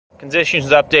Conditions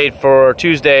update for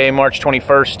Tuesday, March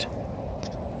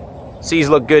 21st. Seas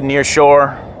look good near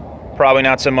shore. Probably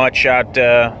not so much out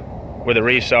where the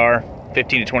reefs are,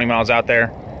 15 to 20 miles out there.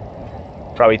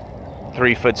 Probably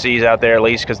 3-foot seas out there at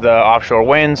least because the offshore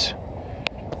winds.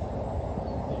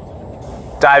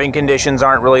 Diving conditions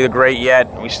aren't really great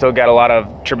yet. We still got a lot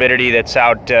of turbidity that's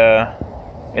out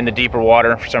in the deeper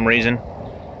water for some reason.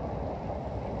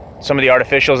 Some of the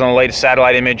artificials on the latest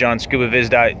satellite image on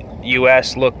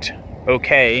scubaviz.us looked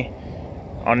okay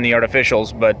on the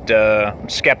artificials, but I'm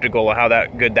skeptical of how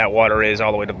good that water is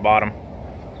all the way to the bottom.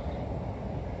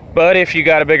 But if you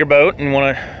got a bigger boat and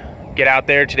want to get out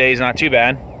there, today's not too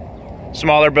bad.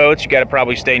 Smaller boats, you got to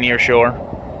probably stay near shore.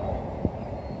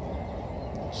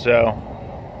 So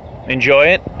enjoy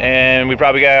it, and we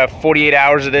probably got 48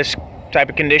 hours of this type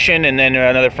of condition, and then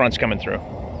another front's coming through.